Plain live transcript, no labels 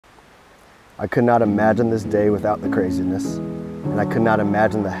I could not imagine this day without the craziness, and I could not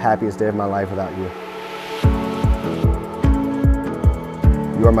imagine the happiest day of my life without you.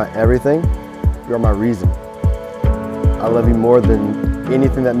 You are my everything. You are my reason. I love you more than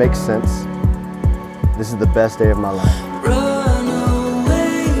anything that makes sense. This is the best day of my life. Run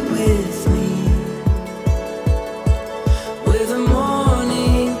away with me, where the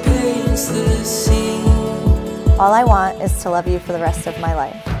morning paints the scene. All I want is to love you for the rest of my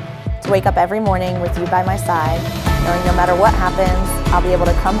life. To wake up every morning with you by my side, knowing no matter what happens, I'll be able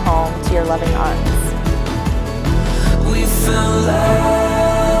to come home to your loving arms. We found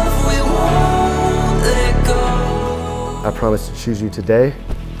love, we won't let go. I promise to choose you today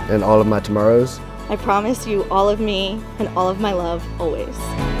and all of my tomorrows. I promise you all of me and all of my love always.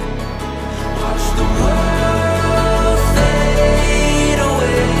 Watch the world.